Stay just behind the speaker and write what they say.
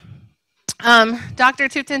Dr.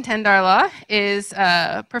 Tupten Tendarla is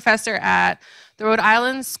a professor at the Rhode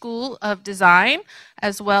Island School of Design,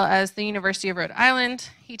 as well as the University of Rhode Island.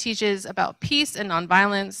 He teaches about peace and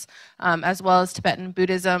nonviolence, as well as Tibetan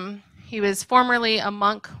Buddhism. He was formerly a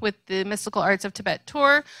monk with the Mystical Arts of Tibet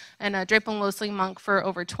tour and a Drepung Losling monk for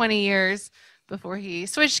over 20 years before he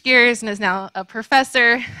switched gears and is now a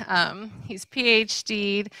professor. He's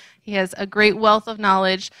PhD'd. He has a great wealth of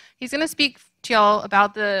knowledge. He's going to speak to y'all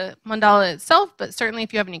about the mandala itself, but certainly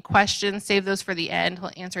if you have any questions, save those for the end.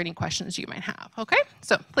 He'll answer any questions you might have, okay?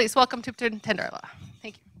 So please welcome Tupten Tendarla.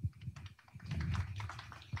 Thank you.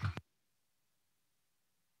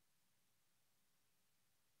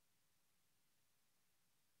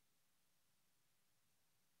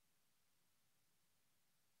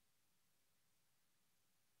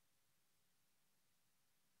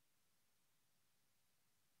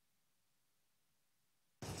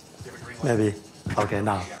 Maybe. Okay,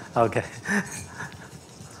 now. Okay.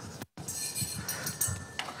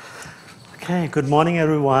 Okay, good morning,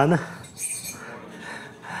 everyone.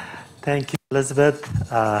 Thank you, Elizabeth.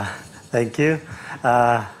 Thank you.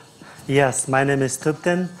 Yes, my name is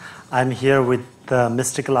Tupten. I'm here with the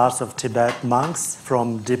Mystical Arts of Tibet monks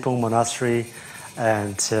from Drepung Monastery.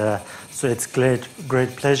 And so it's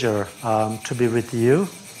great pleasure to be with you.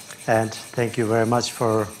 And thank you very much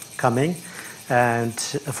for coming and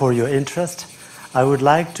for your interest. I would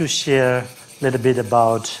like to share a little bit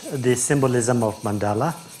about the symbolism of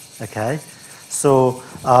mandala. Okay, so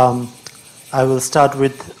I will start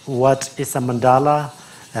with what is a mandala,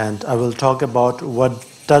 and I will talk about what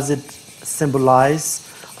does it symbolize.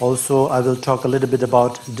 Also, I will talk a little bit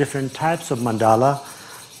about different types of mandala.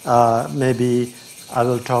 Maybe I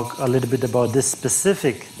will talk a little bit about this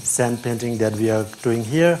specific sand painting that we are doing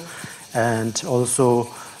here, and also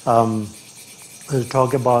we'll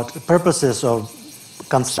talk about the purposes of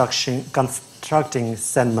constructing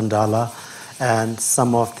sand mandala and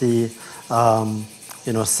some of the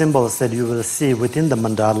symbols that you will see within the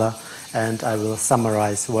mandala, and I will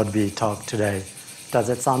summarize what we talked today. Does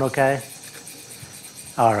that sound okay?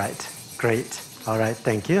 All right, great. All right,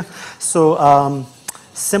 thank you. So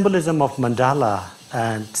symbolism of mandala,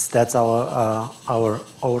 and that's our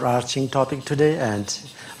overarching topic today, and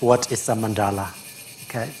what is a mandala?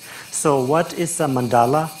 Okay, so what is a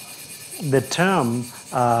mandala? The term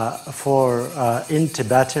in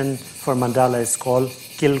Tibetan for mandala is called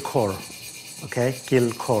kilkor. Okay,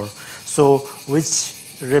 kilkor. So which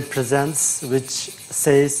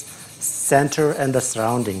says center and the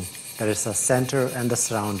surrounding. There is a center and the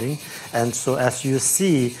surrounding. And so as you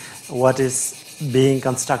see what is being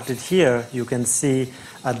constructed here, you can see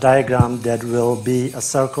a diagram that will be a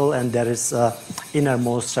circle, and there is an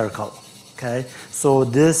innermost circle. Okay, so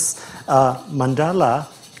this mandala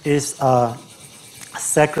is a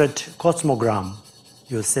sacred cosmogram.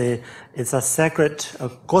 You say it's a sacred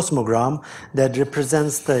cosmogram that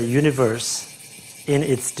represents the universe in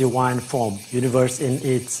its divine form, universe in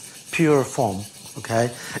its pure form. Okay,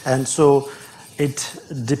 and so it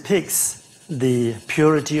depicts the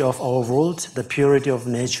purity of our world, the purity of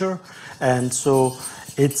nature, and so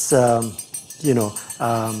it's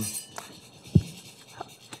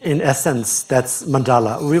in essence, that's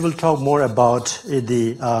mandala. We will talk more about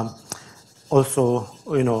the also,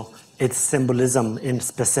 its symbolism in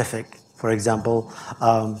specific. For example,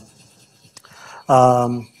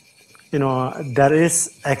 there is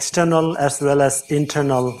external as well as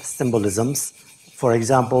internal symbolisms. For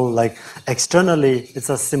example, like externally, it's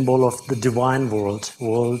a symbol of the divine world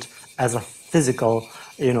as a physical,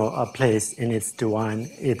 a place in its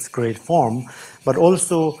great form. But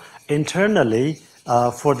also internally,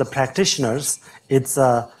 for the practitioners, it's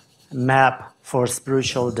a map for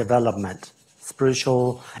spiritual development,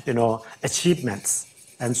 spiritual, achievements.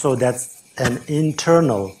 And so that's an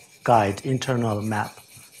internal guide, internal map,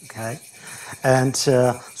 okay? And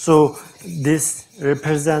so this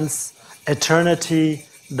represents eternity,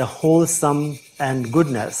 the wholesome and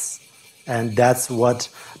goodness. And that's what,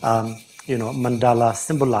 mandala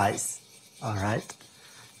symbolize, all right?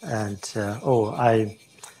 And,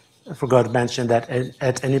 I forgot to mention that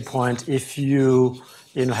at any point, if you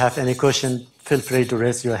have any question, feel free to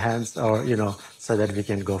raise your hands, or so that we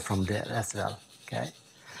can go from there as well. Okay,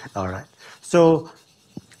 all right. So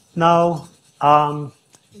now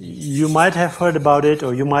you might have heard about it,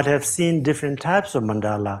 or you might have seen different types of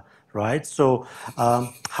mandala, right? So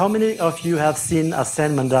how many of you have seen a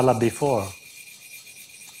sand mandala before?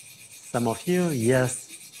 Some of you, yes,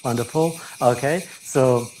 wonderful. Okay,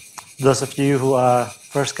 so those of you who are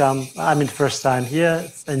first time here,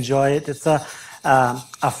 enjoy it. It's a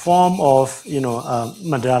form of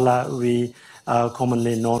mandala.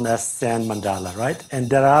 commonly known as sand mandala, right? And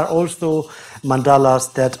there are also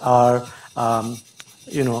mandalas that are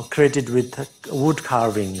created with wood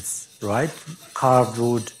carvings, right? Carved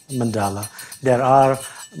wood mandala. There are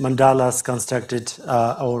mandalas constructed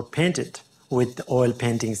or painted with oil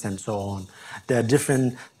paintings and so on. There are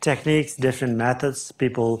different techniques, different methods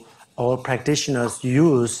people or practitioners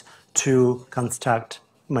use to construct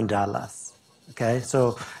mandalas. Okay,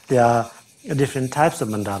 so there are different types of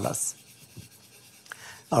mandalas.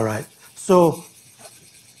 All right, so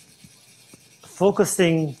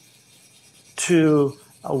focusing to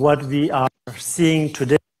what we are seeing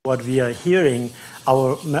today, what we are hearing,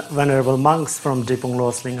 our venerable monks from Drepung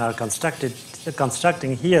Losling are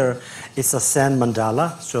constructing here is a sand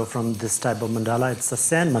mandala. So from this type of mandala, it's a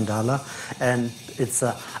sand mandala, and it's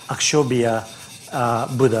a Akshobhya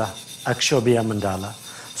Buddha, Akshobhya mandala.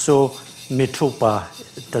 So Mitokpa,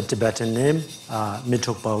 the Tibetan name,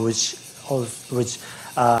 Mitokpa, which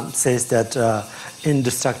says that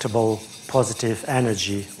indestructible positive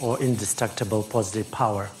energy or indestructible positive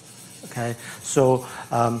power. Okay, so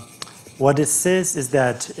what it says is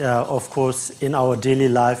that, of course, in our daily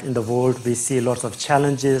life in the world, we see lots of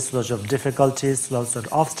challenges, lots of difficulties, lots of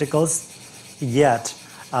obstacles. Yet,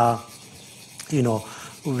 there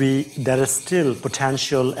is still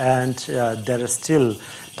potential and there is still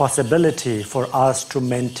possibility for us to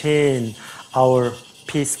maintain our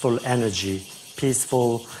peaceful energy,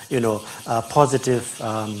 peaceful, positive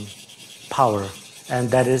power,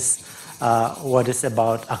 and that is what is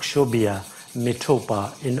about Akshobhya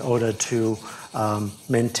Mitopa in order to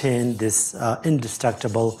maintain this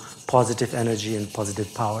indestructible positive energy and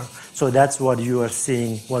positive power. So that's what you are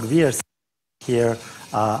seeing, what we are seeing here,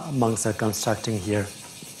 monks are constructing here.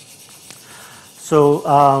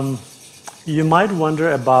 So you might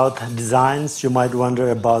wonder about designs, you might wonder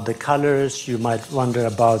about the colors, you might wonder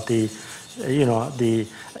about the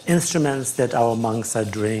instruments that our monks are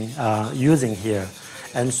using here.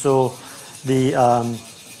 And so the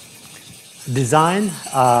design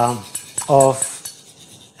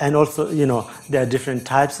and also, there are different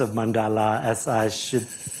types of mandala, as I should,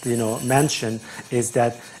 mention, is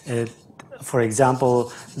that, for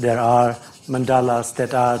example, there are mandalas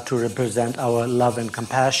that are to represent our love and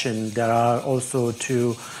compassion. There are also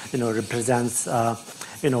to, represents,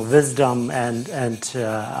 wisdom and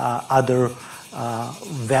other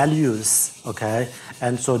values, okay?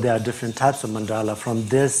 And so there are different types of mandala. From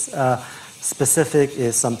this specific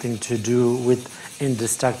is something to do with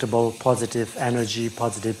indestructible positive energy,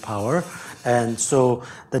 positive power. And so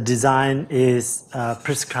the design is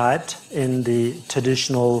prescribed in the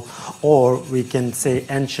traditional, or we can say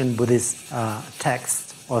ancient Buddhist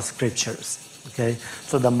texts or scriptures, okay?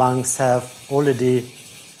 So the monks have already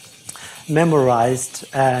memorized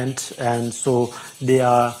and so they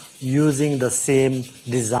are using the same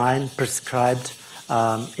design prescribed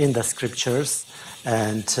in the scriptures,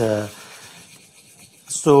 and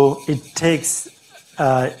so it takes,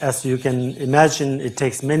 as you can imagine, it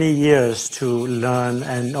takes many years to learn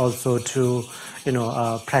and also to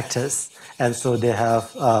practice, and so they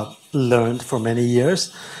have learned for many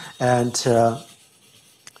years, and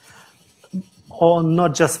or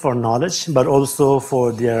not just for knowledge, but also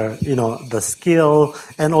for their, the skill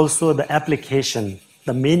and also the application,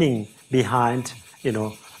 the meaning behind,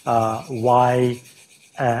 why,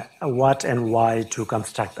 what and why to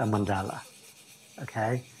construct a mandala.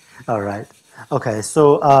 Okay, all right. Okay,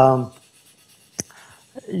 so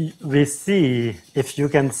we see, if you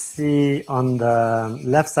can see on the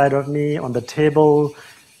left side of me, on the table,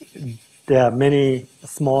 there are many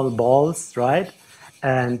small balls, right?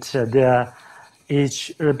 And there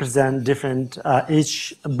each represent different,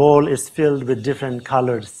 each ball is filled with different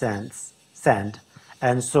colored sand.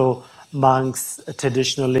 And so monks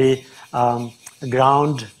traditionally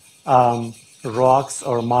ground rocks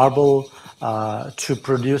or marble to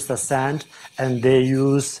produce the sand, and they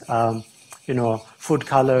use food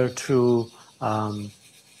color to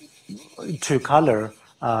color,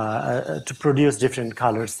 to produce different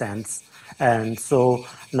color sands. And so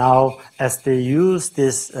now, as they use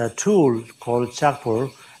this tool called chakpur,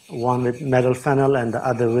 one with metal funnel and the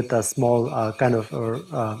other with a small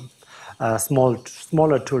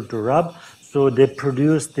smaller tool to rub, so they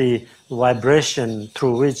produce the vibration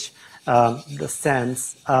through which the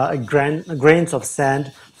sands, grains of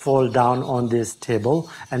sand fall down on this table,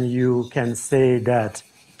 and you can say that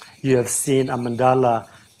you have seen a mandala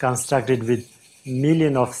constructed with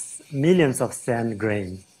millions of sand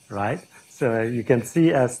grain, right? So you can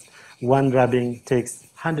see as one rubbing takes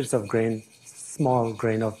hundreds of small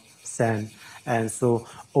grain of sand. And so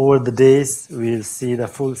over the days, we'll see the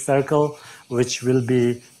full circle, which will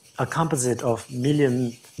be a composite of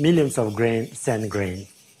millions of sand grain.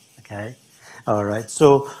 Okay, all right.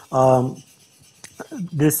 So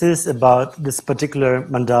this is about this particular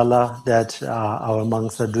mandala that our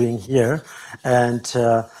monks are doing here, and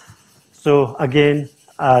so again,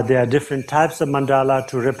 there are different types of mandala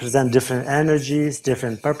to represent different energies,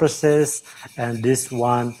 different purposes, and this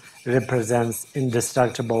one represents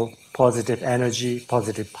indestructible positive energy,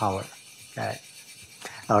 positive power. Okay,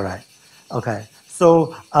 all right, okay.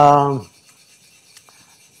 So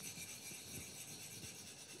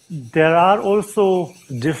there are also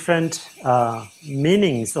different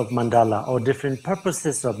meanings of mandala or different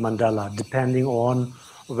purposes of mandala depending on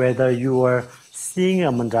whether you are seeing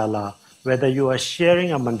a mandala, whether you are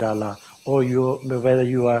sharing a mandala, or whether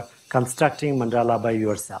you are constructing mandala by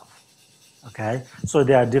yourself. Okay, so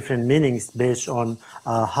there are different meanings based on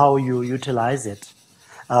how you utilize it.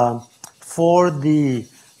 For the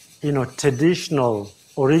traditional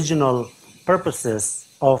original purposes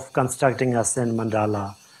of constructing a Zen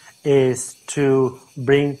mandala is to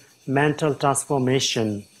bring mental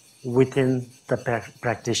transformation within the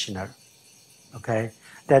practitioner. Okay,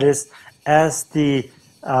 that is, as the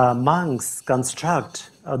monks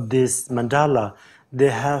construct this mandala, they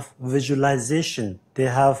have visualization, they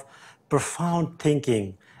have profound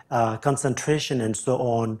thinking, concentration, and so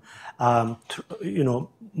on.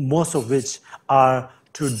 Most of which are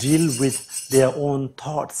to deal with their own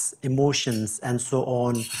thoughts, emotions, and so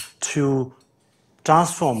on, to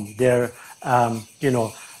transform their,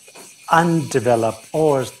 undeveloped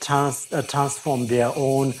or transform their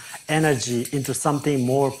own energy into something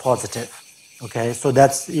more positive. Okay, so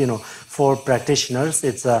that's, for practitioners,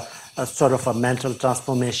 it's a sort of a mental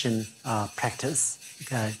transformation practice.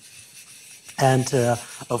 Okay, and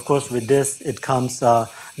of course, with this, it comes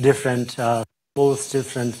different symbols,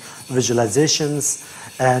 different visualizations,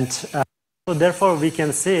 and so therefore we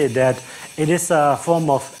can say that it is a form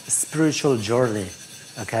of spiritual journey.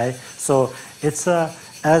 Okay, so it's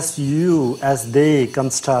as they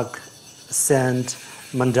construct sand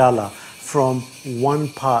mandala from one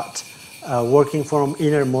part, working from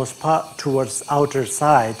innermost part towards outer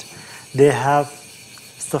side, they have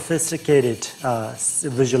sophisticated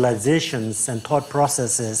visualizations and thought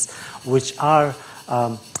processes which are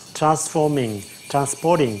transporting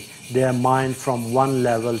their mind from one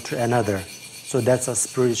level to another. So that's a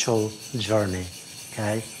spiritual journey.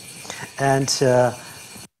 Okay, and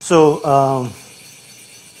so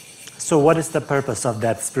what is the purpose of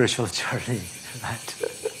that spiritual journey, right?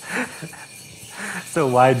 So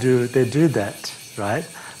why do they do that, right?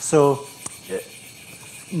 So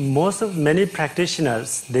many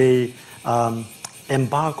practitioners, they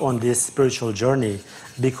embark on this spiritual journey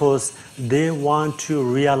because they want to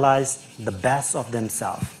realize the best of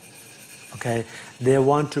themselves. Okay, they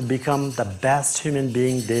want to become the best human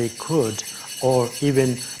being they could, or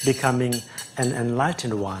even becoming an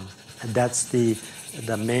enlightened one. And that's the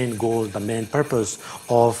main goal, the main purpose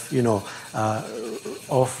of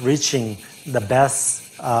of reaching the best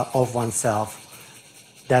of oneself.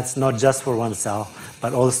 That's not just for oneself,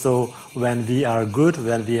 but also when we are good,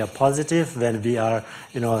 when we are positive, when we are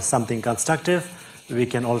something constructive, we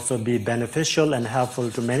can also be beneficial and helpful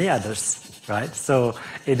to many others, right? So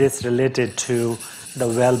it is related to the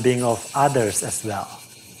well-being of others as well.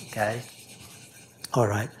 Okay. All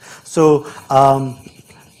right. So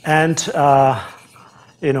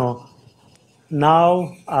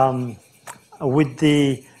now with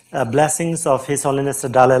the blessings of His Holiness the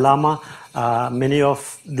Dalai Lama, many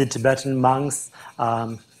of the Tibetan monks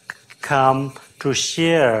come to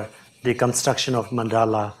share the construction of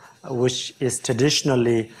mandala, which is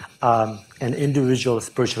traditionally an individual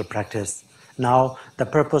spiritual practice. Now, the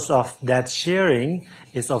purpose of that sharing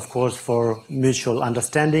is, of course, for mutual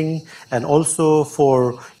understanding and also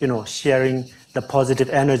for sharing the positive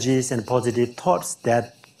energies and positive thoughts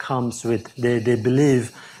that comes with they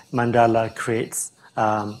believe mandala creates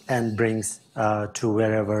and brings to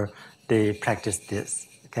wherever they practice this.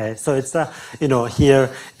 Okay, so it's here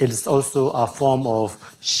it is also a form of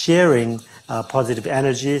sharing positive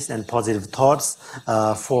energies and positive thoughts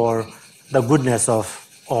for the goodness of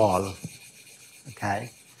all.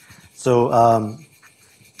 Okay, so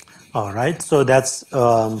all right, so that's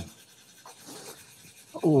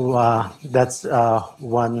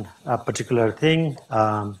one particular thing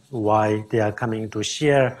why they are coming to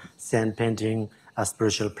share sand painting, a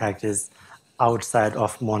spiritual practice outside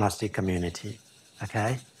of monastic community.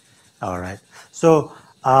 Okay, all right. So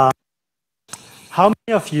how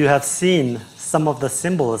many of you have seen some of the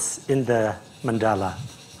symbols in the mandala?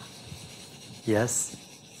 Yes,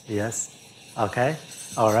 yes. Okay,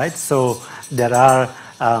 all right. So there are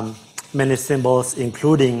many symbols,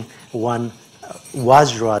 including one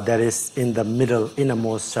Vajra that is in the middle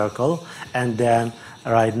innermost circle, and then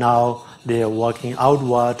right now they are working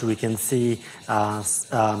outward. We can see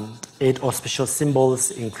 8 auspicious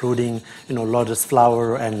symbols, including lotus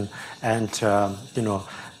flower and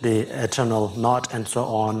the eternal knot and so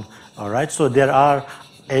on. All right, so there are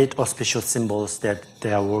 8 auspicious symbols that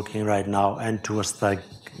they are working right now, and towards the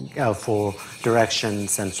 4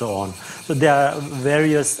 directions and so on. So there are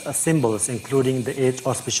various symbols, including the 8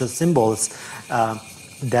 auspicious symbols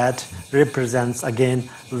that represents again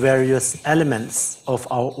various elements of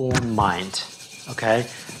our own mind. Okay,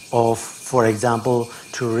 of, for example,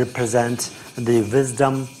 to represent the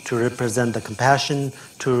wisdom, to represent the compassion,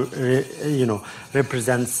 to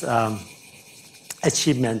represents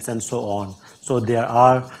achievements and so on. So there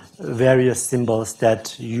are various symbols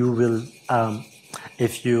that you will,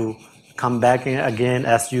 if you come back again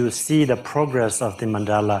as you see the progress of the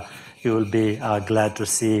mandala, you will be glad to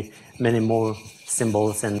see many more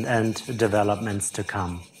symbols and developments to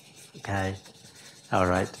come. Okay, all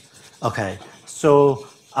right. Okay, so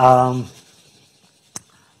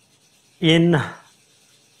in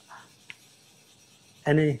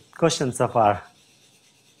any questions so far?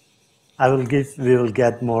 We will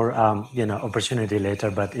get more, opportunity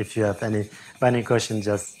later. But if you have any question,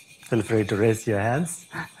 just feel free to raise your hands.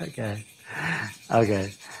 Okay,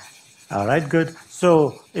 okay, all right, good.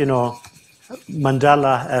 So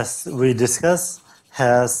mandala, as we discussed,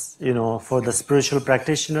 has for the spiritual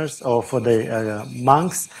practitioners or for the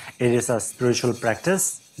monks, it is a spiritual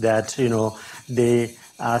practice that they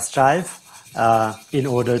strive in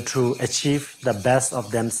order to achieve the best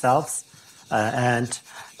of themselves, and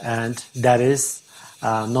that is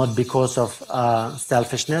not because of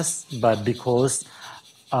selfishness, but because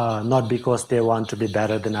not because they want to be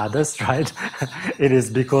better than others, right? It is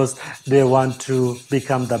because they want to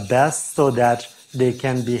become the best so that they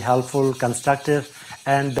can be helpful, constructive,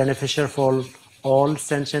 and beneficial for all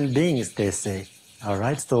sentient beings, they say. All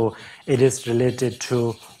right, so it is related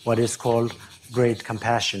to what is called great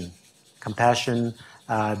compassion. Compassion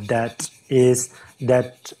that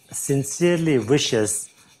sincerely wishes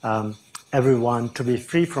everyone to be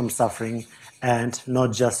free from suffering, and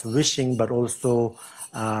not just wishing but also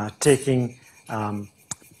taking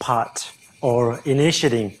part or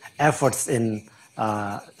initiating efforts in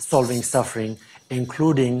solving suffering,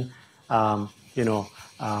 including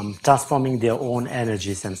transforming their own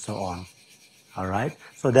energies and so on. All right,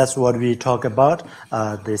 so that's what we talk about,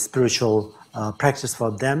 the spiritual practice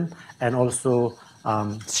for them, and also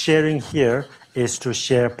sharing here is to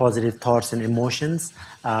share positive thoughts and emotions,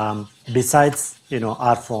 besides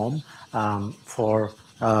art form, for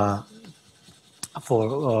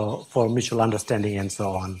mutual understanding and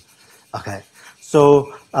so on. Okay,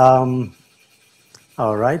 so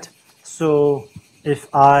all right, so if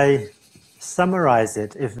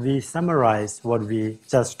we summarize what we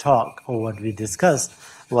just talked or what we discussed,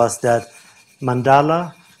 was that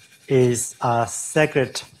mandala is a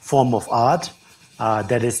sacred form of art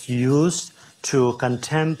that is used to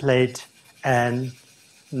contemplate and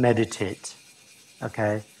meditate.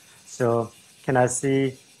 Okay, so can I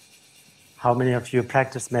see how many of you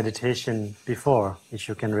practiced meditation before? If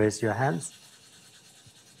you can raise your hands.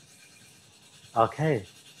 Okay,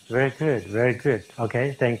 very good, very good.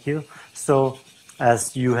 Okay, thank you. So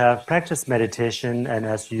as you have practiced meditation, and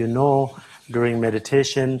as you know, during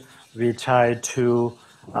meditation, we try to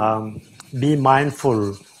be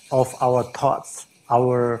mindful of our thoughts,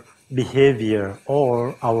 our behavior,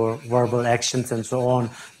 or our verbal actions and so on.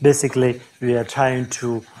 Basically, we are trying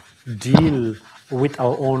to deal with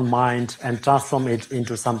our own mind and transform it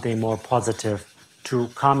into something more positive, to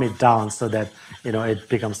calm it down so that it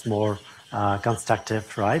becomes more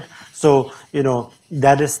constructive, right? So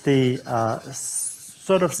that is the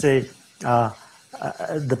sort of say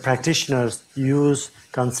the practitioners use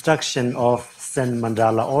construction of Zen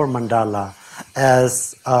mandala or mandala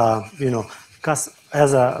as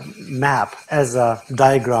as a map, as a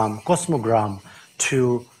diagram, cosmogram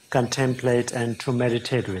to contemplate and to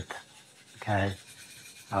meditate with. Okay,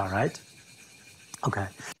 all right. Okay.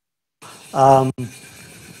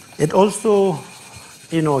 It also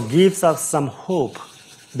gives us some hope,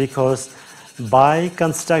 because by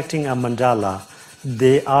constructing a mandala,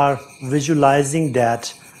 they are visualizing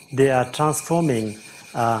that they are transforming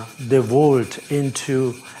the world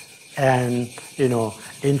into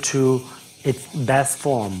into its best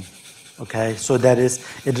form. Okay, so that is,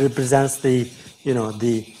 it represents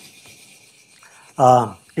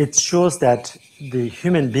it shows that the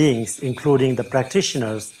human beings, including the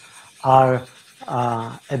practitioners, are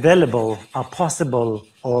available, are possible,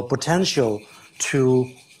 or potential to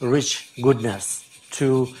reach goodness,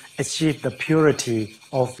 to achieve the purity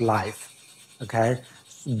of life, okay,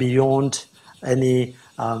 beyond any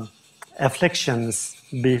afflictions,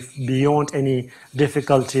 beyond any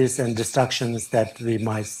difficulties and distractions that we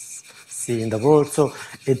might see in the world. So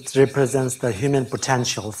it represents the human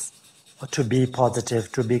potentials to be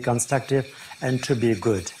positive, to be constructive, and to be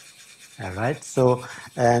good. All right. So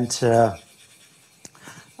and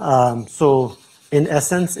so in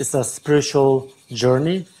essence, it's a spiritual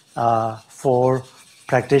journey for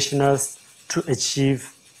practitioners to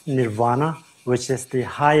achieve nirvana, which is the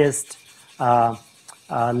highest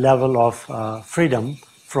level of freedom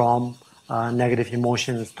from negative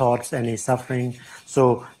emotions, thoughts, any suffering.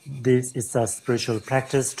 So this is a spiritual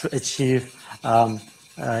practice to achieve,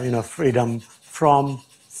 freedom from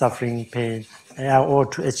suffering, pain, or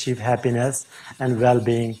to achieve happiness and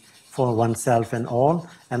well-being for oneself and all,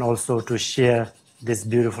 and also to share this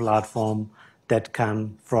beautiful art form that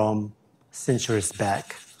came from centuries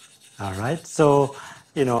back. All right, so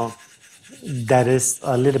that is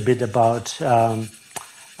a little bit about Zen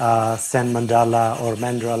Mandala or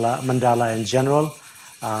Mandala in general.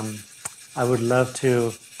 I would love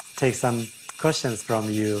to take some questions from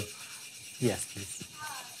you. Yes, please.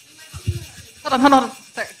 Hold on.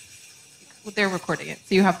 Sorry. They're recording it,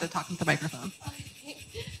 so you have to talk into the microphone.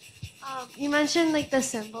 You mentioned like the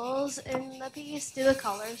symbols in the piece. Do the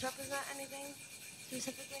colors represent anything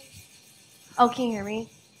specifically? Oh, can you hear me?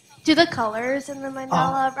 Do the colors in the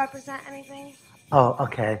mandala represent anything? Oh,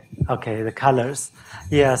 okay. Okay, the colors.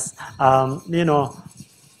 Yes.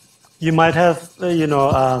 You might have,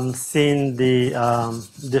 seen the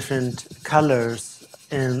different colors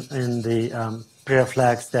in the prayer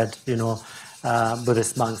flags that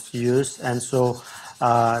Buddhist monks use, and so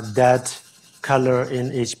that color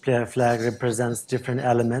in each prayer flag represents different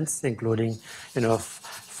elements, including,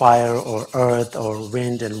 fire or earth or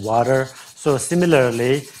wind and water. So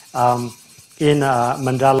similarly, in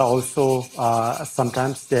mandala also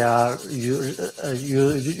sometimes they are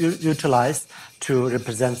utilized to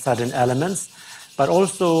represent certain elements, but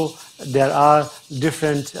also there are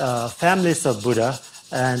different families of Buddha,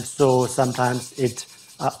 and so sometimes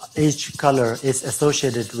each color is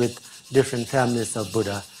associated with different families of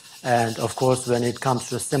Buddha. And of course, when it comes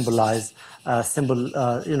to symbolize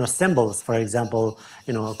symbols, for example,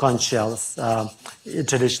 conch shells,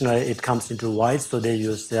 traditionally it comes into white, so they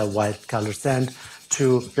use their white color sand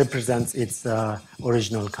to represent its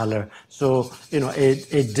original color. So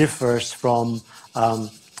it differs from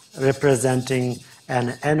representing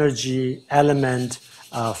an energy element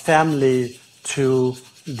family to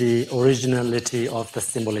the originality of the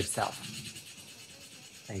symbol itself.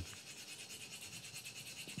 Thank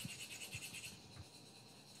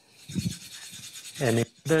you. Any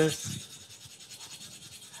others?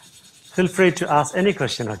 Feel free to ask any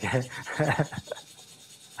question, okay?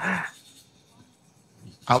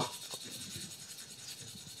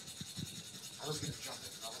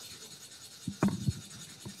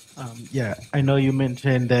 Yeah, I know you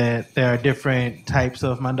mentioned that there are different types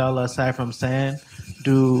of mandala aside from sand.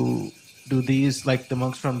 Do these, like the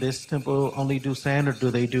monks from this temple, only do sand, or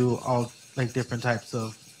do they do all like different types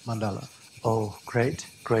of mandala? Oh, great.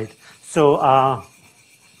 So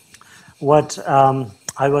what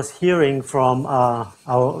I was hearing from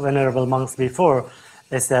our venerable monks before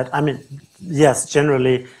is that, yes,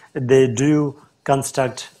 generally they do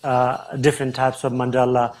construct different types of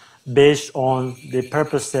mandala based on the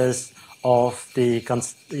purposes of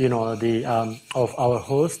of our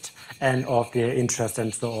host and of their interest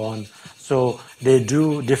and so on. So they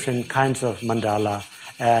do different kinds of mandala,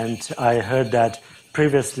 and I heard that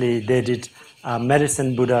previously they did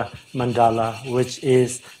medicine Buddha mandala, which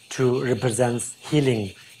is to represent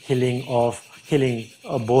healing of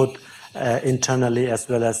both internally as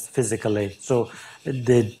well as physically. So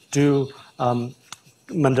they do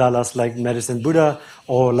mandalas like medicine Buddha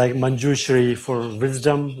or like Manjushri for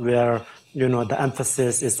wisdom, where the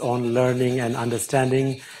emphasis is on learning and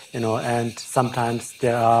understanding, and sometimes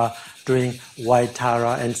they are doing white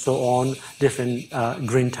Tara and so on, different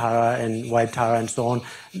green Tara and white Tara and so on,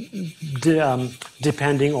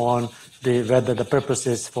 depending on whether the purpose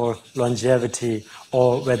is for longevity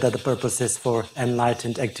or whether the purpose is for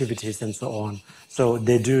enlightened activities and so on. So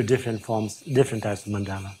they do different forms, different types of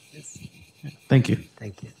mandala. Yes. Thank you.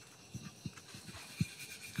 Thank you.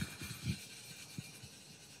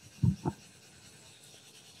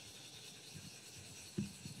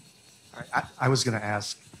 I was going to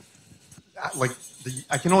ask,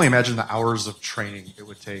 I can only imagine the hours of training it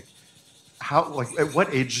would take. At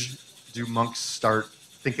what age do monks start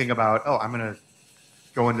thinking about, oh, I'm going to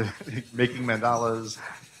go into making mandalas?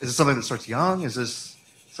 Is this something that starts young? Is this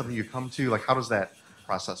something you come to? Like, how does that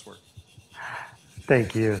process work?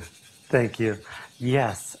 Thank you. Thank you.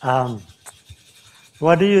 Yes.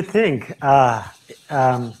 What do you think? At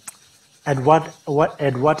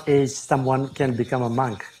what age someone can become a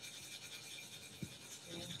monk?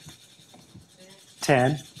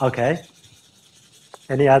 10. Okay.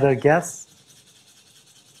 Any other guess?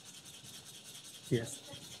 Yes.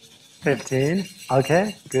 15.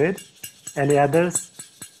 Okay, good. Any others?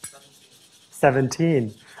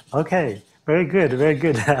 17. Okay, very good, very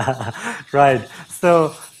good. Right.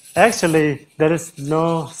 So actually, there is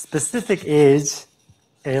no specific age,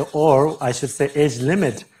 or I should say, age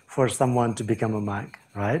limit for someone to become a monk,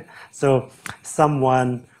 right? So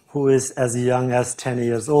someone who is as young as 10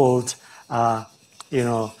 years old,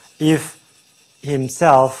 if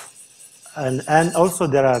himself and also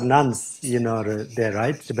there are nuns, there,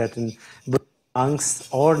 right? Tibetan monks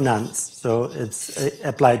or nuns, so it's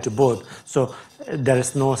applied to both. So there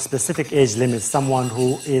is no specific age limit. Someone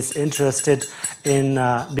who is interested in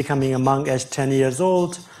becoming a monk at 10 years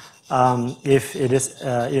old, if it is,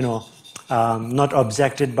 not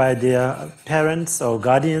objected by their parents or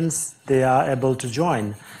guardians, they are able to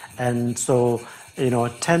join. And so,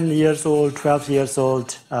 10 years old, 12 years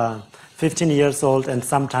old, 15 years old, and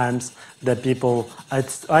sometimes the people,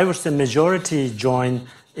 I would say majority join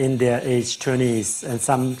in their age 20s, and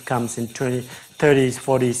some comes in 30s,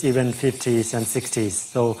 40s, even 50s and 60s.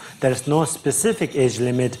 So there's no specific age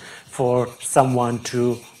limit for someone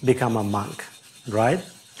to become a monk, right?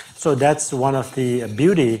 So that's one of the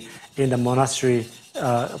beauty in the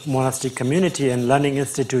monastic community and learning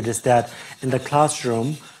institute is that in the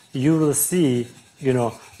classroom you will see,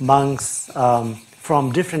 monks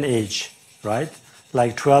from different age, right?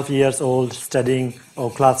 Like 12 years old studying or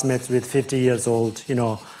classmates with 50 years old,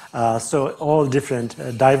 so all different,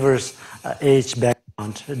 diverse age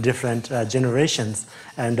background, different generations,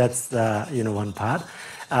 and that's one part.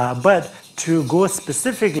 But to go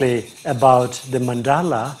specifically about the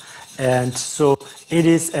mandala, and so it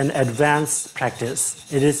is an advanced practice.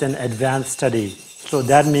 It is an advanced study. So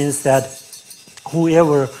that means that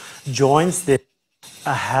whoever joins this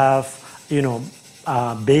have,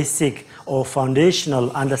 basic or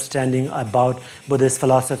foundational understanding about Buddhist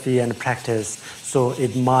philosophy and practice. So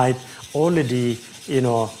it might already,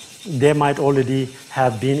 they might already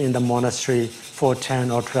have been in the monastery for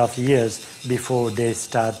 10 or 12 years before they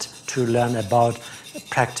start to learn about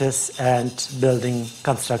practice and building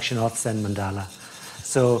construction of Zen Mandala.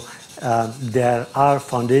 So there are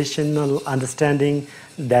foundational understanding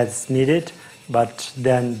that's needed, but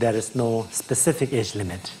then there is no specific age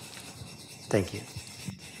limit. Thank you.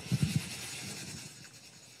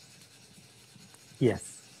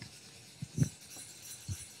 Yes.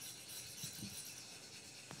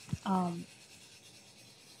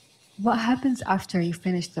 What happens after you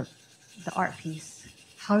finish the art piece?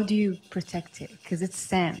 How do you protect it? Because it's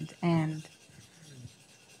sand, and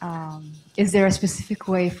is there a specific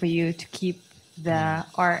way for you to keep the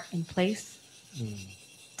art in place?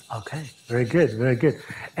 Okay, very good, very good.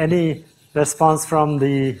 Any response from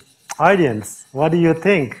the audience? What do you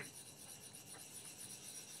think?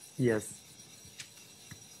 Yes.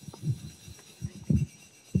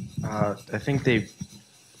 I think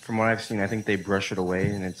from what I've seen, I think they brush it away,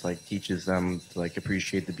 and it's like teaches them to like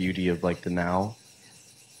appreciate the beauty of like the now.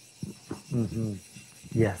 Mm-hmm.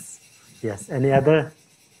 Yes, yes. Any other?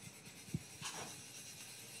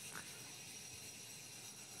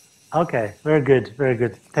 Okay, very good, very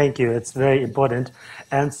good. Thank you. It's very important.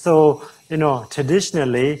 And so,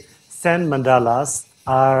 traditionally, Zen mandalas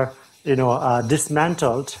are,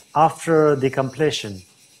 dismantled after the completion.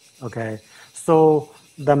 Okay, so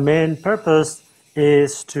the main purpose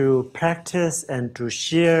is to practice and to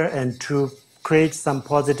share and to create some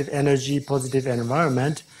positive energy, positive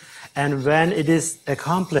environment. And when it is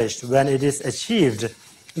accomplished, when it is achieved,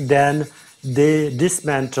 then they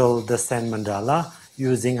dismantle the Zen mandala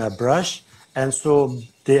using a brush. And so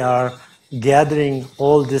they are gathering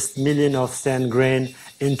all this million of sand grain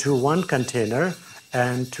into one container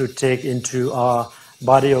and to take into a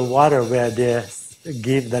body of water where they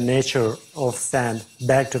give the nature of sand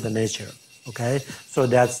back to the nature. Okay, so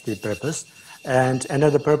that's the purpose. And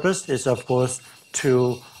another purpose is, of course,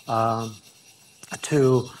 to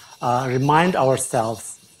remind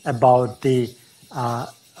ourselves about the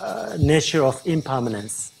nature of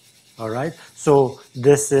impermanence. All right. So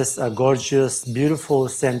this is a gorgeous, beautiful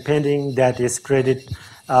sand painting that is created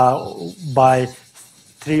by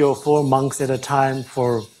 3 or 4 monks at a time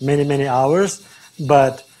for many, many hours.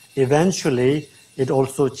 But eventually, it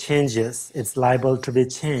also changes. It's liable to be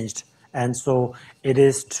changed. And so it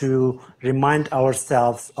is to remind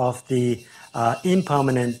ourselves of the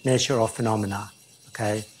impermanent nature of phenomena.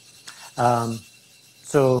 Okay,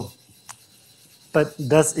 so, but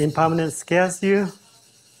does impermanence scares you?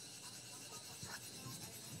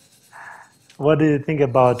 What do you think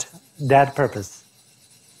about that purpose?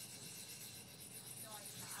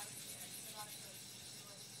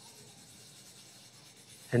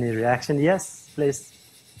 Any reaction? Yes, please.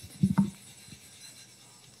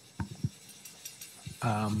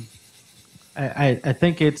 I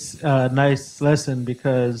think it's a nice lesson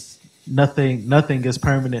because nothing is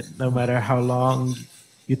permanent. No matter how long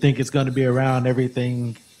you think it's going to be around,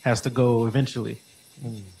 everything has to go eventually.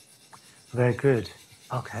 Very good.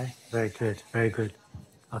 Okay, very good, very good.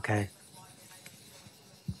 Okay,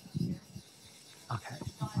 okay,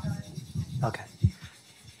 okay.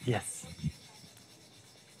 Yes.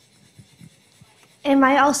 It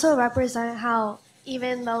might also represent how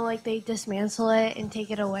even though like they dismantle it and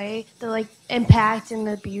take it away, the like impact and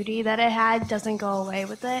the beauty that it had doesn't go away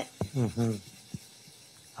with it. Mm-hmm.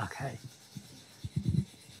 Okay.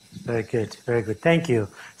 Very good, very good. Thank you.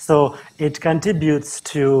 So it contributes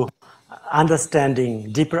to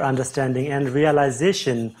understanding, deeper understanding and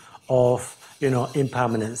realization of,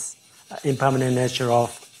 impermanence, impermanent nature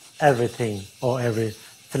of everything or every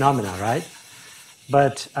phenomena, right?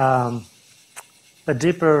 But the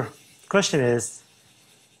deeper question is,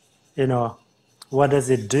 what does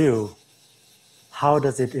it do? How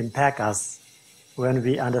does it impact us when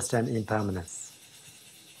we understand impermanence,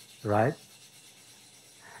 right?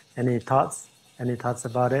 Any thoughts? Any thoughts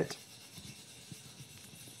about it?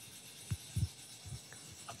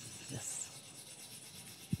 Yes.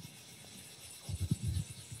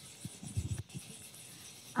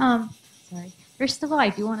 Sorry. First of all, I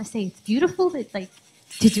do want to say it's beautiful that like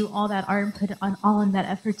to do all that art and put on all in that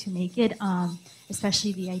effort to make it.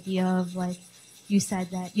 Especially the idea of like you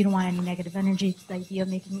said that you don't want any negative energy. The idea of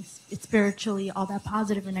making it spiritually all that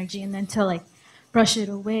positive energy, and then to like brush it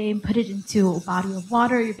away and put it into a body of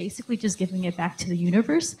water. You're basically just giving it back to the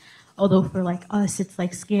universe. Although for like us, it's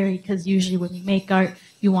like scary because usually when we make art,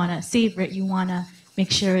 you want to savor it. You want to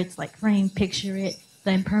make sure it's like framed, picture it.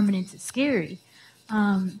 The impermanence is scary.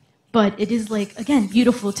 But it is like, again,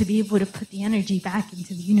 beautiful to be able to put the energy back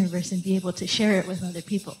into the universe and be able to share it with other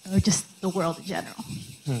people or just the world in general.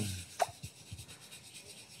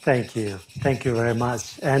 Thank you. Thank you very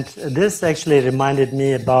much. And this actually reminded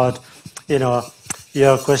me about,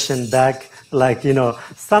 your question back, like,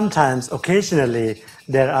 sometimes, occasionally,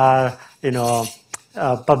 there are,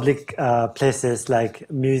 public places like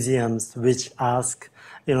museums which ask,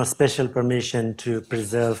 special permission to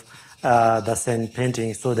preserve the same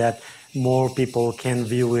painting so that more people can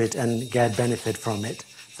view it and get benefit from it.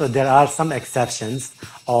 So there are some exceptions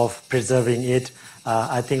of preserving it.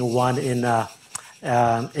 I think one in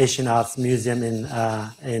Asian Arts Museum in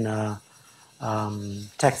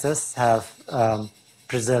Texas have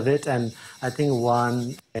preserved it, and I think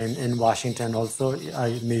one in Washington also,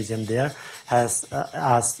 a museum there, has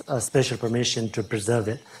asked a special permission to preserve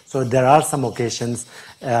it. So there are some occasions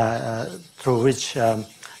through which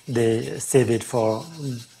they save it for,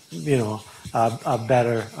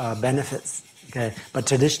 better benefits. Okay, but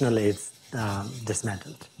traditionally it's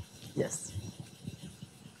dismantled. Yes.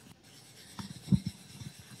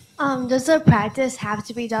 Does the practice have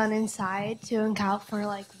to be done inside to account for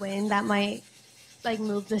like wind that might like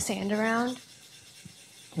move the sand around?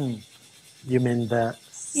 You mean the?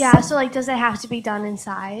 Yeah, so like does it have to be done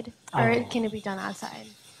inside or Oh. can it be done outside?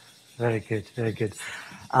 Very good, very good.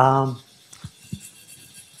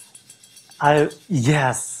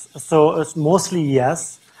 Yes, so it's mostly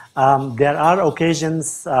yes. There are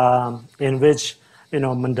occasions in which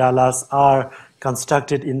mandalas are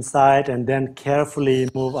constructed inside and then carefully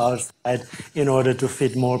move outside in order to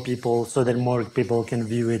fit more people so that more people can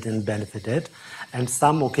view it and benefit it. And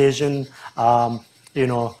some occasion,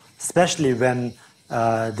 especially when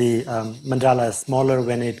the mandala is smaller,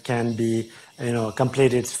 when it can be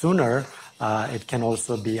completed sooner, it can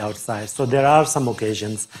also be outside. So there are some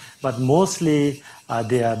occasions, but mostly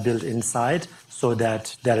they are built inside so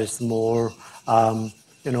that there is more,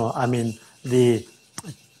 the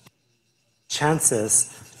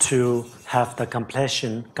chances to have the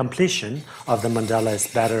completion of the mandala is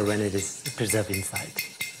better when it is preserved inside.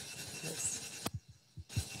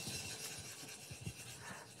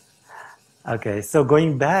 Okay, so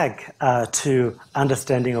going back to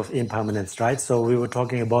understanding of impermanence, right? So we were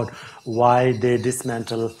talking about why they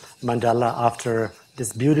dismantle mandala after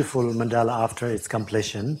this beautiful mandala after its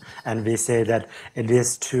completion, and we say that it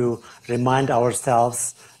is to remind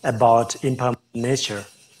ourselves about impermanent nature,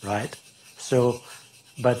 right? So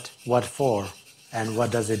but what for? And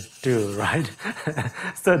what does it do, right?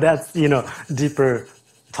 So that's, deeper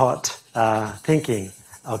thought, thinking,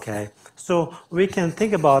 okay? So we can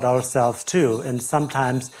think about ourselves too, and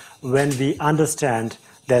sometimes when we understand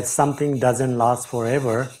that something doesn't last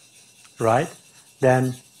forever, right?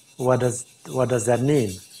 Then what does that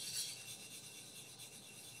mean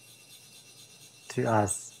to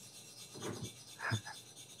us?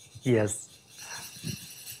 Yes.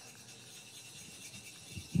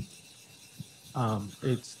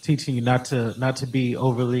 It's teaching you not to be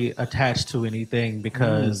overly attached to anything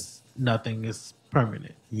because nothing is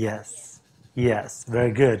permanent. Yes, yes,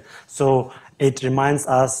 very good. So it reminds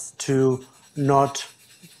us to not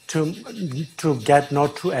to to get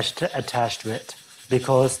not too attached to it,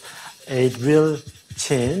 because it will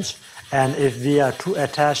change, and if we are too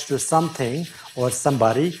attached to something or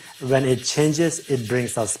somebody, when it changes, it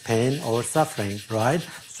brings us pain or suffering, right?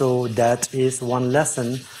 So that is one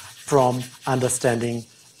lesson from understanding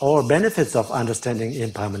or benefits of understanding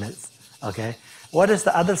impermanence. Okay, what is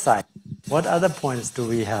the other side? What other points do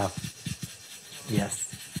we have? Yes.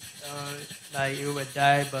 Like you would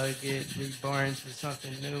die but get reborn to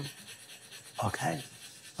something new. Okay.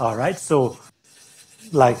 All right. So,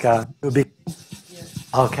 like,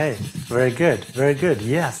 okay. Very good. Very good.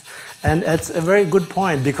 Yes. And it's a very good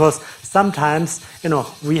point, because sometimes,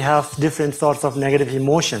 we have different sorts of negative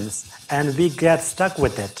emotions and we get stuck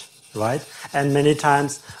with it, right? And many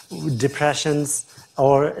times depressions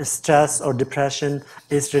or stress or depression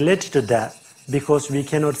is related to that, because we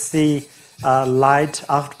cannot see light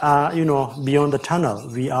beyond the tunnel.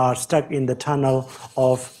 We are stuck in the tunnel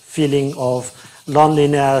of feeling of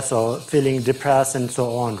loneliness or feeling depressed and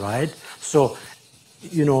so on, right? So,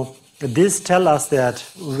 this tells us that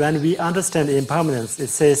when we understand impermanence, it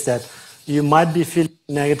says that you might be feeling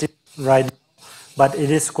negative right now, but it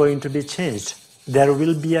is going to be changed. There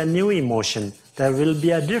will be a new emotion. There will be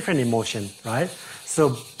a different emotion, right?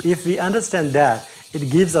 So if we understand that, it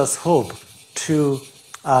gives us hope to,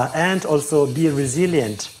 and also be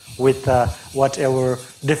resilient with whatever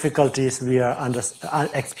difficulties we are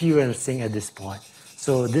experiencing at this point.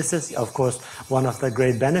 So this is, of course, one of the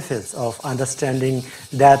great benefits of understanding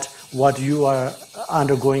that what you are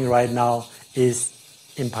undergoing right now is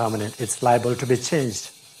impermanent. It's liable to be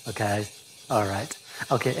changed. Okay? All right.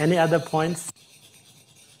 Okay, any other points?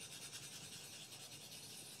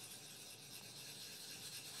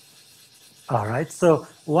 All right. So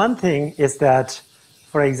one thing is that,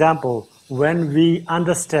 for example, when we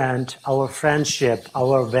understand our friendship,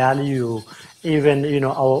 our value, even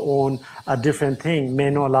our own different thing may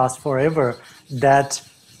not last forever, that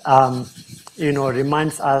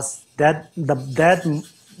reminds us that that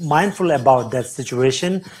mindful about that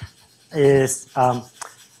situation is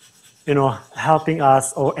helping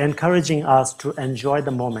us or encouraging us to enjoy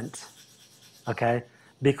the moment. Okay,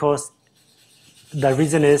 because the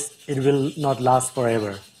reason is it will not last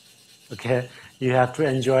forever. Okay, you have to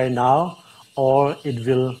enjoy now or it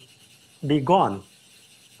will be gone.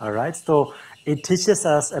 All right, so it teaches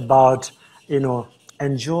us about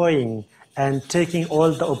enjoying and taking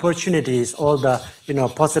all the opportunities, all the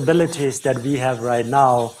possibilities that we have right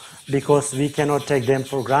now, because we cannot take them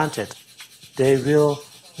for granted. They will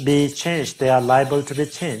be changed. They are liable to be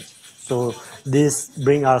changed. So this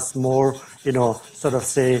bring us more, sort of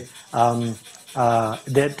say,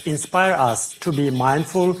 that inspire us to be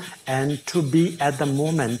mindful and to be at the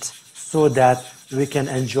moment, so that we can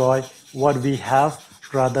enjoy what we have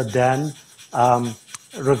rather than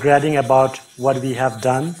regretting about what we have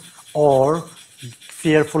done or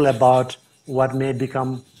fearful about what may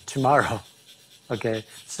become tomorrow. Okay,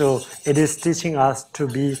 so it is teaching us to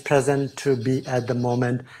be present, to be at the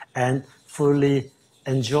moment, and fully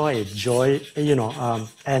enjoy it,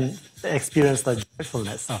 and experience the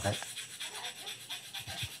joyfulness of it.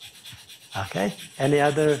 Okay, any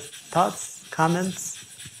other thoughts, comments?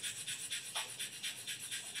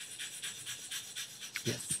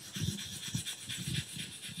 Yes.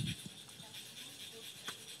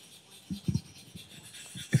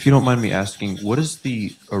 If you don't mind me asking, what is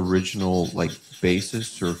the original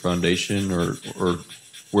basis or foundation, or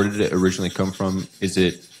where did it originally come from? Is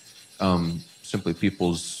it simply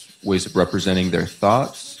people's ways of representing their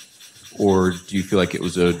thoughts, or do you feel like it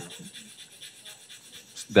was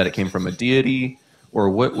that it came from a deity, or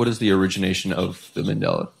what is the origination of the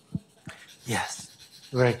mandala? Yes,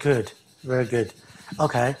 very good, very good.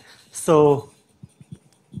 Okay, so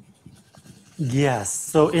yes,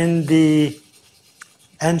 so in the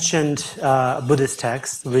ancient Buddhist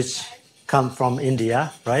texts, which come from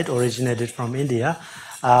India, right, originated from India,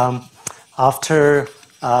 after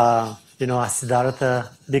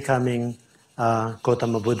Siddhartha becoming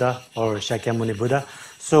Gautama Buddha or Shakyamuni Buddha.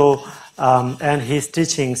 So, and his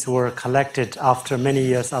teachings were collected after many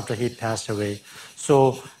years after he passed away.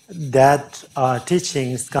 So that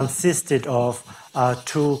teachings consisted of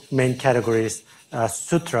two main categories,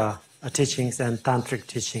 sutra teachings and tantric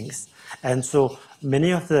teachings. And so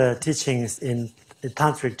many of the teachings in the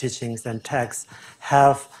tantric teachings and texts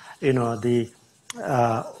have, the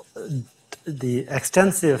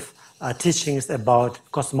extensive teachings about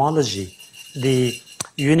cosmology, the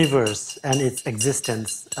universe and its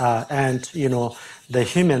existence, and the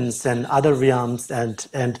humans and other realms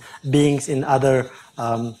and beings in other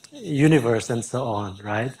universe and so on,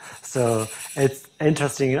 right? So it's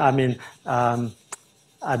interesting.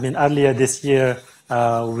 Earlier this year,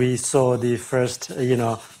 we saw the first,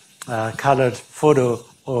 colored photo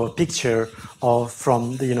or picture of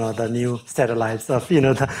from the new satellites of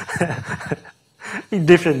the in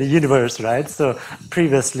different universe, right? So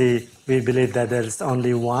previously we believed that there is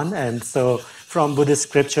only one, and so from Buddhist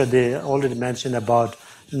scripture they already mentioned about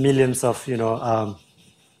millions of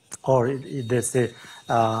or they say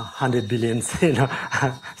 100 billions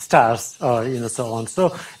stars or so on.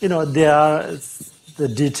 So there are the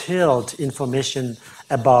detailed information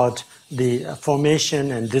about the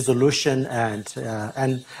formation and dissolution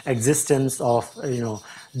and existence of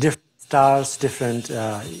different stars, different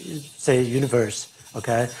say universe.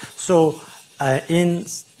 Okay, so in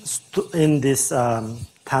this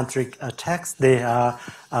tantric text, they are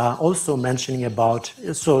also mentioning about,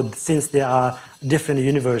 so since there are different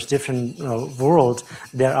universe, different world,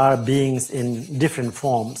 there are beings in different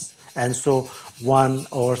forms, and so one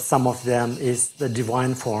or some of them is the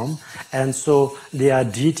divine form, and so they are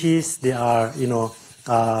deities, they are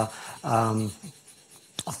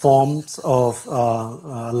forms of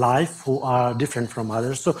life who are different from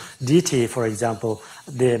others. So deity, for example,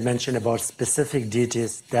 they mention about specific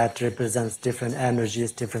deities that represents different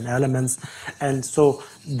energies, different elements, and so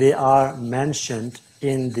they are mentioned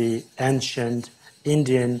in the ancient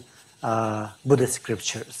Indian Buddhist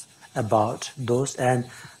scriptures about those, and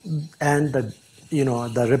the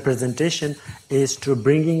the representation is to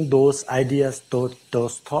bringing those ideas,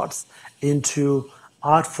 those thoughts into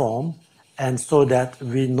art form, and so that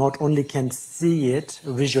we not only can see it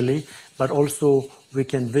visually, but also we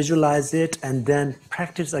can visualize it and then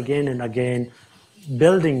practice again and again,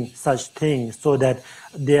 building such things so that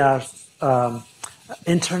they are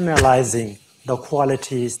internalizing the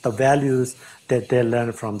qualities, the values that they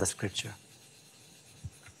learn from the scripture.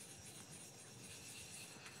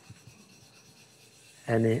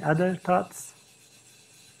 Any other thoughts?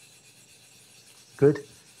 Good.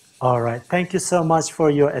 All right. Thank you so much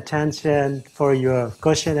for your attention, for your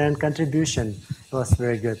question and contribution. It was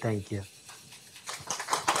very good. Thank you.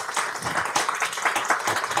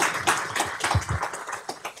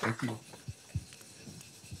 Thank you.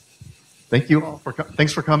 Thank you all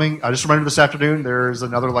thanks for coming. Just a reminder, this afternoon there's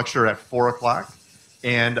another lecture at 4 o'clock,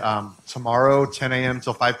 and tomorrow 10 a.m.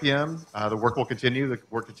 till 5 p.m. The work will continue. The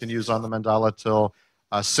work continues on the mandala till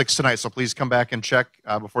 6 tonight. So please come back and check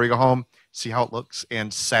before you go home, see how it looks.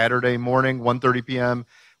 And Saturday morning, 1:30 p.m.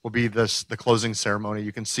 will be the closing ceremony.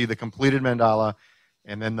 You can see the completed mandala,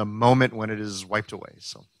 and then the moment when it is wiped away.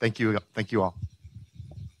 So thank you all.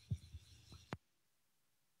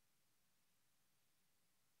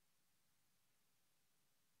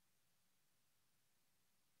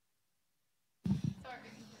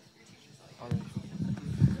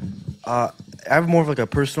 I have more of like a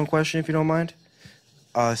personal question, if you don't mind.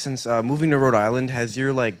 Since moving to Rhode Island, has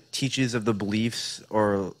your teachings of the beliefs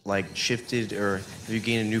or shifted, or have you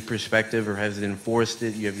gained a new perspective, or has it enforced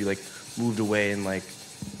it? Have you moved away and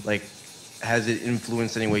has it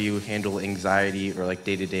influenced any way you handle anxiety or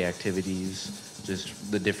day-to-day activities?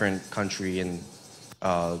 Just the different country and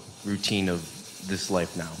routine of this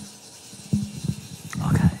life now.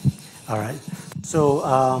 Okay. All right. So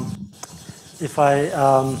if I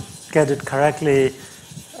get it correctly,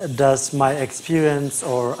 does my experience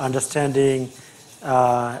or understanding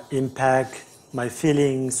impact my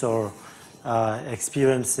feelings or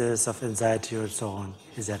experiences of anxiety or so on?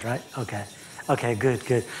 Is that right? Okay. Okay,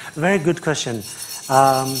 good. Very good question.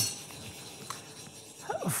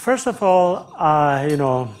 First of all,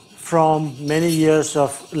 from many years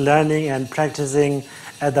of learning and practicing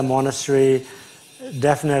at the monastery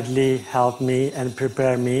definitely helped me and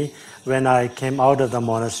prepare me when I came out of the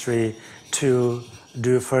monastery to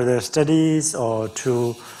do further studies or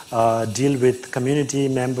to deal with community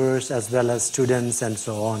members as well as students and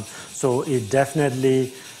so on. So it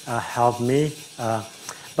definitely helped me.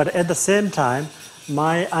 But at the same time,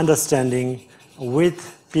 my understanding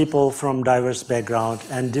with people from diverse background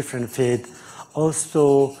and different faith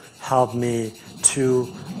also help me to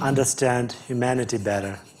understand humanity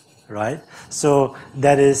better, right? So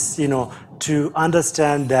that is, to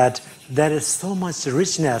understand that there is so much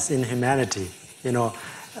richness in humanity.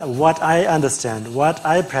 What I understand, what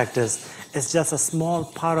I practice is just a small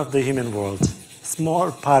part of the human world,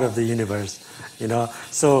 small part of the universe.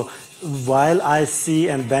 So while I see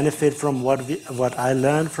and benefit from what I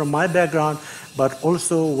learned from my background, but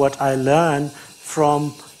also what I learn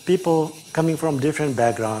from people coming from different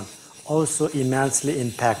background also immensely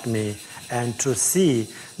impact me. And to see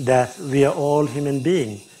that we are all human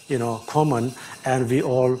beings, common, and we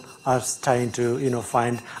all are trying to,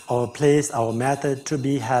 find our place, our method to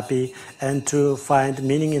be happy and to find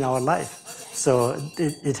meaning in our life. So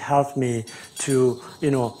it helped me to,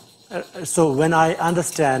 so when I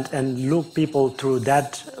understand and look people through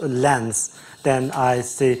that lens, then I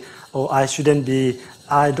say, oh,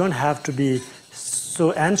 I don't have to be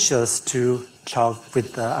so anxious to talk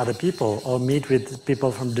with other people or meet with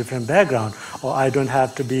people from different background, or I don't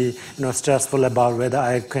have to be stressful about whether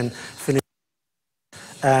I can finish.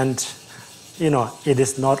 And it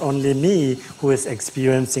is not only me who is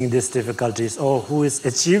experiencing these difficulties or who is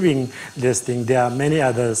achieving this thing. There are many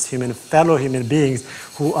others, fellow human beings,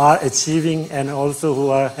 who are achieving and also who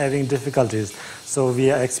are having difficulties. So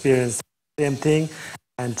we are experiencing the same thing,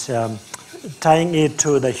 and tying it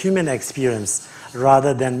to the human experience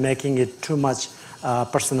rather than making it too much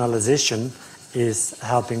personalization is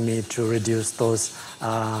helping me to reduce those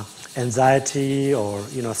anxiety or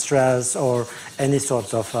stress or any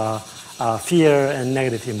sorts of fear and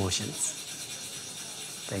negative emotions.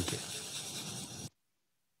 Thank you.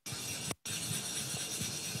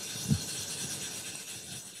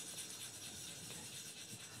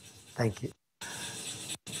 Thank you.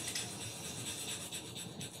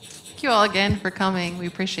 Thank you all again for coming. We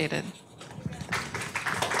appreciate it.